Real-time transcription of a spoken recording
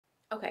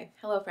Okay,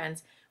 hello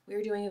friends.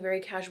 We're doing a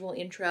very casual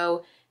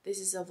intro. This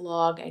is a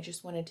vlog. I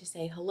just wanted to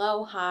say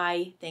hello,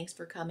 hi, thanks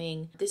for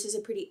coming. This is a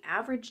pretty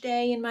average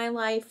day in my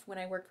life when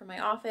I work from my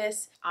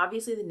office.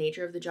 Obviously, the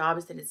nature of the job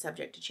is that it's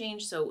subject to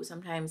change, so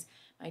sometimes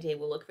my day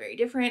will look very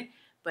different,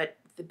 but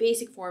the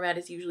basic format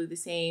is usually the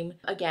same.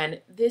 Again,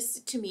 this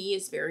to me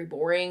is very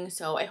boring,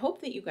 so I hope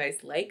that you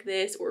guys like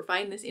this or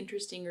find this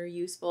interesting or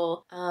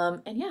useful.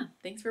 And yeah,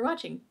 thanks for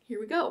watching.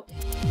 Here we go.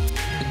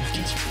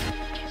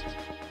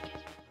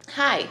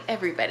 Hi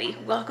everybody,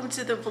 welcome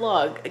to the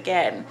vlog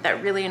again.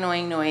 That really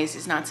annoying noise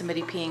is not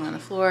somebody peeing on the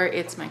floor,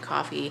 it's my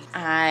coffee.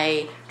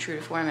 I, true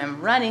to form, am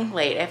running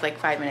late. I have like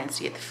 5 minutes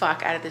to get the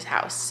fuck out of this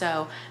house.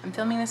 So I'm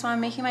filming this while I'm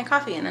making my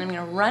coffee, and then I'm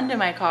gonna run to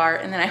my car,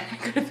 and then I'm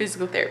gonna go to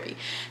physical therapy.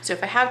 So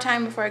if I have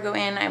time before I go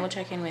in, I will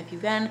check in with you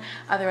then.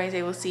 Otherwise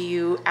I will see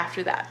you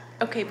after that.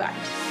 Okay, bye.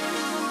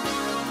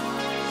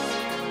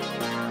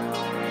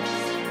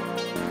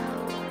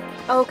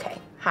 Okay.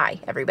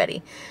 Hi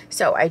everybody.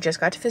 So I just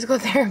got to physical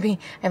therapy.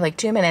 I have like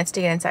 2 minutes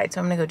to get inside,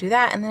 so I'm gonna go do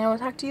that and then I will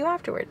talk to you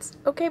afterwards.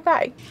 Okay,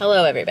 bye.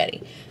 Hello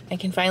everybody. I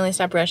can finally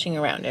stop rushing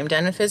around. I'm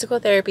done with physical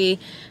therapy.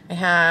 I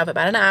have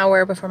about an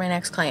hour before my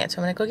next client, so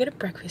I'm gonna go get a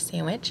breakfast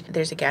sandwich.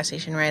 There's a gas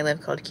station where I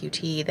live called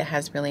QT that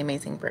has really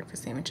amazing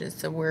breakfast sandwiches,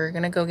 so we're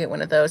gonna go get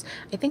one of those.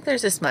 I think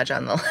there's a smudge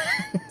on the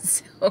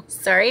lens, so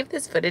sorry if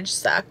this footage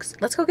sucks.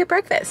 Let's go get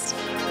breakfast.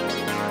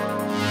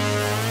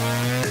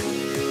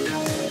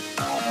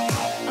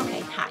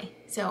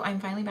 So I'm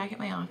finally back at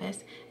my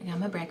office. I got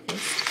my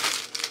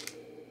breakfast.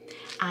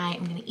 I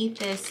am gonna eat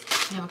this.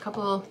 I have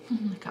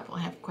I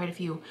have quite a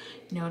few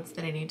notes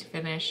that I need to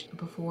finish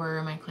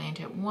before my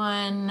client at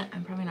 1.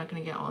 I'm probably not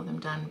gonna get all of them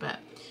done, but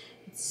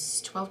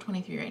it's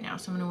 12:23 right now.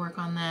 So I'm gonna work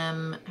on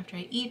them after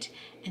I eat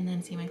and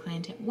then see my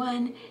client at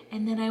 1,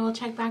 and then I will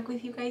check back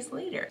with you guys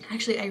later.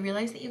 Actually, I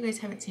realized that you guys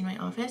haven't seen my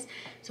office,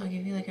 so I'll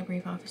give you like a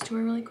brief office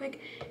tour really quick,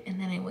 and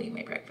then I will eat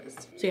my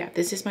breakfast. So yeah,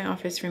 this is my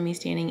office from me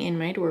standing in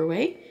my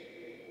doorway.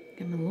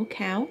 Got my little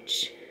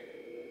couch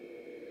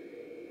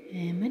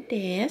and my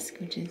desk,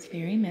 which is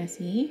very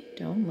messy.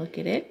 Don't look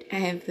at it. I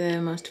have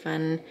the most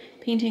fun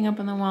painting up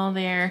on the wall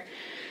there.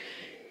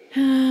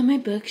 My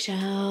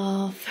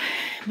bookshelf,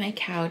 my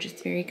couch.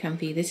 It's very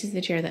comfy. This is the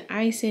chair that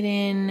I sit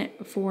in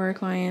for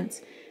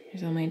clients.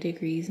 There's all my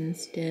degrees and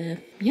stuff.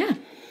 Yeah,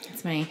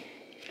 that's my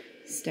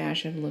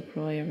stash of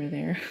LaCroix over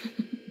there.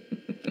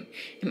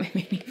 In my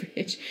mini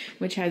fridge,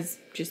 which has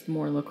just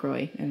more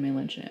LaCroix and my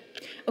lunch in it.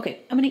 Okay,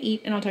 I'm gonna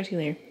eat and I'll talk to you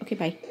later. Okay,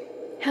 bye.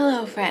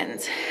 Hello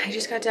friends. I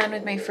just got done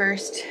with my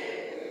first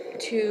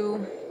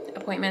 2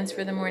 appointments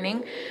for the morning.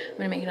 I'm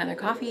gonna make another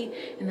coffee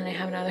and then I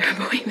have another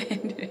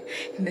appointment.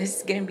 This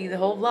is gonna be the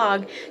whole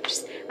vlog.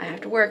 Just, I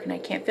have to work and I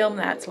can't film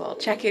that, so I'll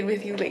check in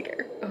with you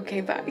later.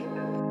 Okay, bye.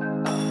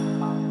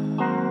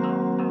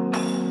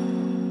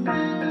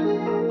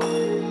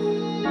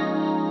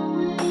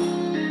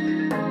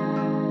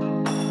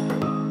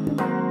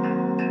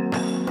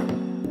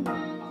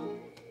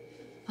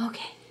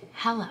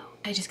 Hello.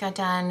 I just got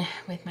done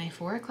with my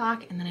 4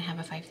 o'clock and then I have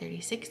a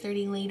 5:30,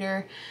 6:30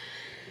 later.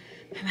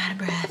 I'm out of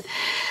breath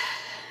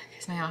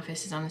because my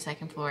office is on the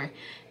 2nd floor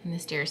and the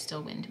stairs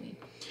still wind me.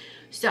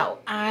 So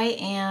I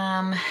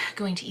am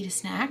going to eat a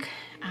snack.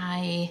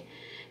 I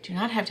do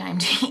not have time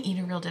to eat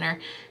a real dinner,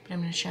 but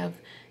I'm gonna shove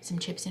some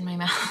chips in my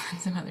mouth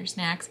and some other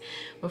snacks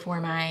before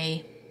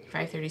my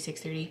 5:30,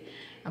 6:30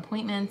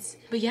 appointments.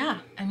 But yeah,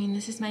 I mean,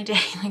 this is my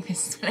day. Like,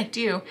 this is what I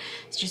do.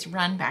 It's just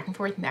run back and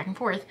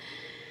forth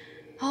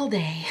all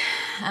day.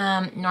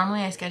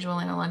 Normally I schedule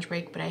in a lunch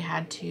break, but I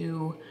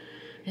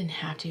didn't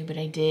have to, but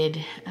I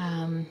did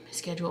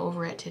schedule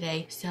over it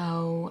today.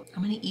 So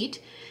I'm gonna eat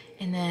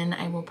and then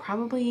I will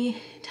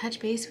probably touch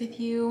base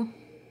with you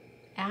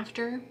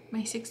after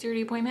my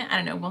 6:30 appointment. I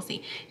don't know, we'll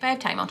see. If I have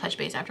time, I'll touch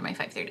base after my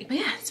 5:30. But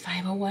yeah, it's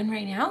 5:01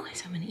 right now,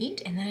 so I'm gonna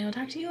eat and then I will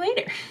talk to you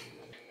later.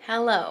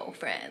 Hello,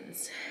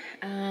 friends.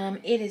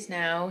 It is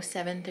now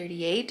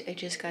 7:38. I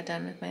just got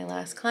done with my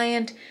last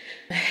client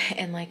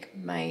and like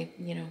my,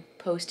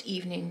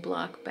 post-evening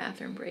block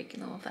bathroom break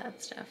and all of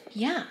that stuff.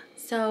 Yeah,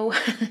 so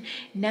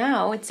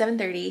now it's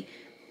 7:30,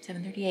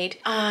 7:38.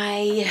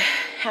 I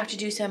have to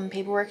do some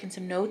paperwork and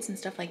some notes and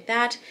stuff like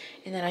that,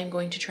 and then I'm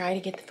going to try to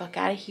get the fuck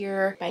out of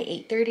here by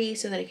 8:30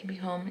 so that I can be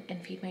home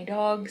and feed my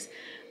dogs.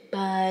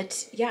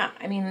 But yeah,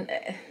 I mean,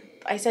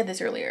 I said this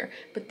earlier,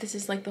 but this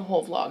is like the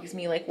whole vlog is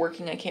me like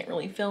working. I can't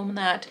really film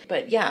that,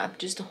 but yeah,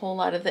 just a whole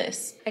lot of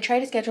this. I try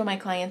to schedule my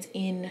clients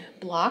in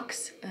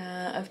blocks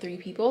of 3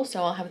 people.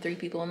 So I'll have 3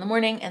 people in the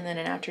morning and then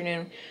an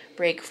afternoon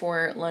break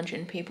for lunch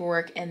and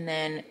paperwork, and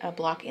then a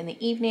block in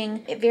the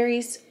evening. It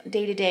varies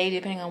day to day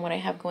depending on what I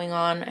have going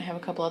on. I have a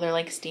couple other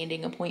like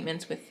standing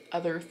appointments with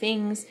other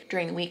things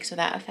during the week, so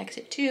that affects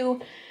it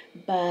too.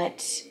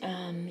 But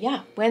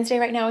yeah, Wednesday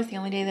right now is the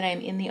only day that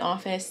I'm in the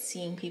office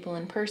seeing people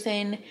in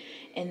person,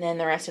 and then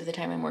the rest of the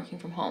time I'm working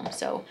from home.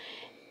 So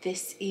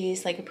this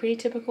is like a pretty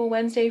typical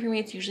Wednesday for me.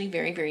 It's usually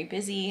very, very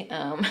busy.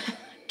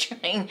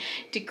 trying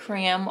to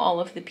cram all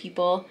of the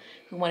people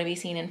who want to be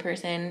seen in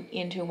person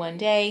into one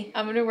day.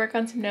 I'm gonna work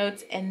on some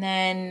notes and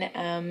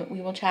then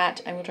we will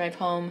chat. I will drive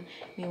home.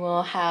 We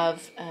will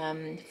have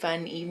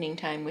fun evening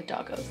time with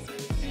doggos.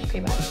 Okay,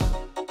 bye.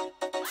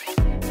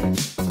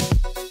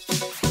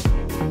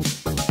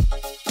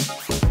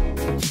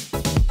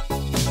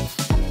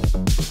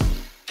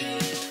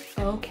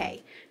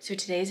 Okay, so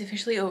today is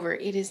officially over.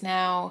 It is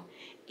now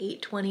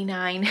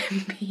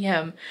 8:29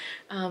 p.m.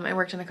 I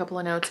worked on a couple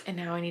of notes and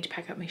now I need to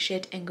pack up my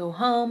shit and go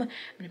home. I'm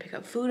gonna pick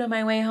up food on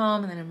my way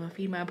home and then I'm gonna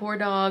feed my poor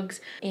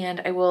dogs,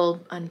 and I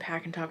will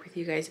unpack and talk with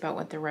you guys about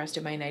what the rest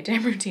of my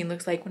nighttime routine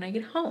looks like when I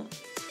get home.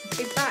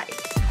 Okay, bye.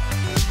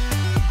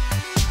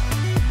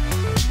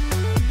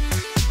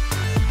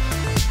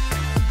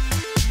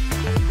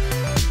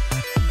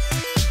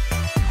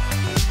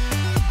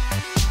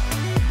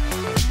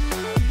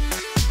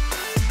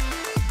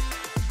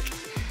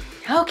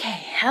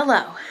 Okay,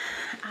 hello.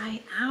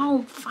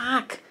 Ow,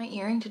 fuck. My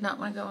earring did not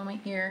want to go in my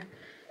ear.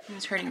 It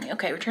was hurting me.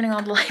 Okay, we're turning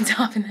all the lights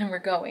off and then we're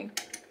going.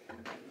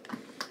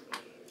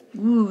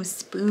 Ooh,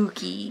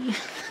 spooky.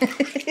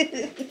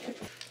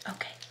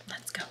 Okay,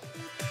 let's go.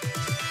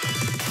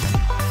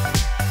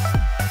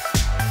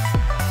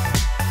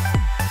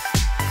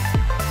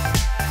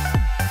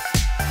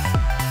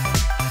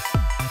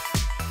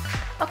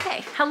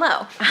 Okay,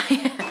 hello.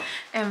 I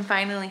am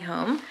finally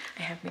home.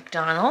 I have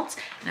McDonald's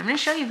and I'm gonna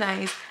show you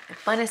guys the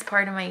funnest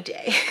part of my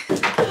day.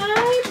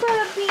 Hi,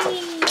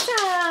 puppies.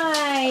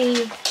 Hi.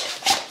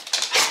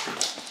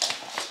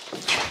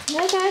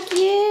 Look how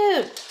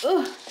cute.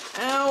 Ooh.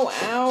 Ow,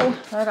 ow.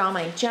 Put all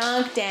my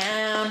junk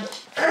down.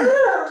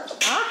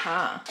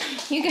 Aha.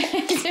 You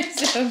guys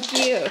are so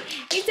cute.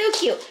 You're so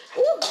cute.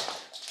 Ooh.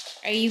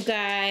 Are you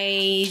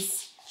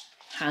guys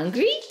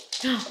hungry?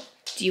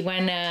 Do you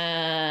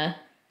wanna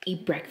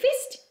eat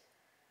breakfast?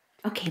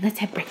 Okay, let's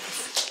have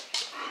breakfast.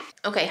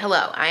 Okay,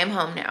 hello, I am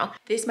home now.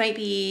 This might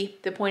be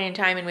the point in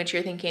time in which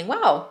you're thinking,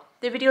 wow,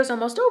 the video's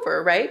almost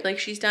over, right? Like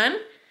she's done?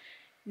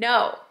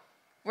 No,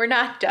 we're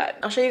not done.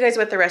 I'll show you guys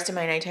what the rest of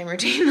my nighttime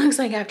routine looks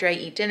like after I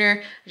eat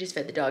dinner. I just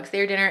fed the dogs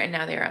their dinner and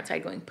now they're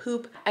outside going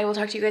poop. I will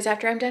talk to you guys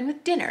after I'm done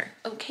with dinner.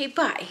 Okay,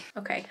 bye.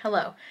 Okay,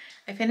 hello.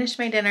 I finished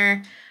my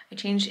dinner. I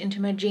changed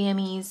into my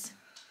jammies.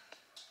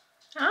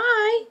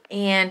 Hi.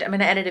 And I'm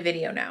gonna edit a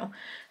video now.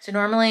 So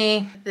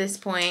normally at this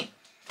point,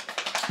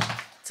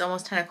 it's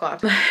almost 10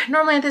 o'clock.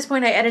 Normally at this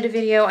point I edit a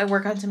video, I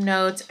work on some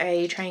notes,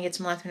 I try and get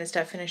some last minute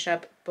stuff finished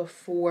up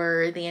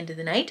before the end of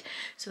the night.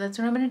 So that's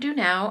what I'm gonna do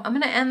now. I'm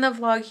gonna end the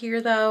vlog here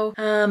though.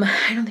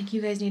 I don't think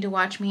you guys need to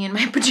watch me in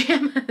my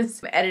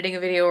pajamas. I'm editing a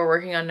video or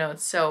working on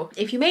notes. So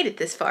if you made it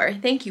this far,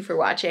 thank you for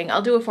watching.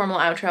 I'll do a formal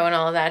outro and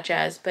all of that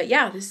jazz. But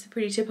yeah, this is a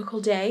pretty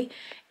typical day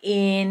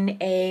in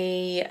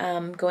a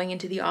going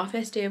into the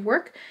office day of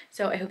work.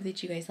 So I hope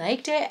that you guys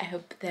liked it. I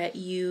hope that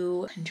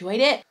you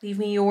enjoyed it. Leave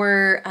me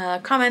your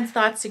comments,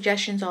 thoughts,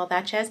 suggestions, all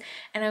that jazz,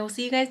 and I will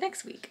see you guys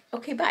next week.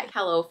 Okay, bye.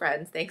 Hello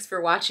friends, thanks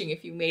for watching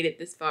if you made it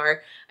this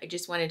far. I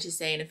just wanted to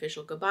say an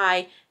official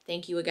goodbye.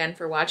 Thank you again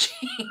for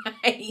watching.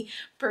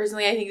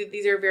 Personally, I think that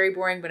these are very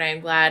boring, but I am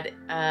glad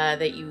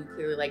that you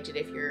clearly liked it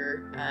if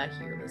you're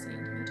here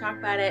listening to me talk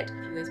about it.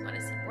 If you guys want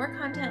to see more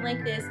content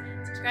like this,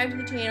 subscribe to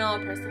the channel,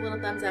 press the little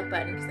thumbs up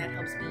button because that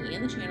helps me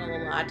and the channel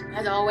a lot.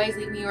 As always,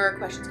 leave me your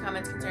questions,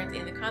 comments, concerns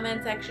in the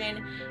comment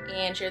section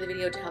and share the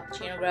video to help the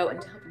channel grow and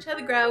to help each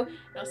other grow.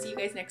 And I'll see you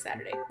guys next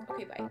Saturday.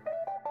 Okay, bye.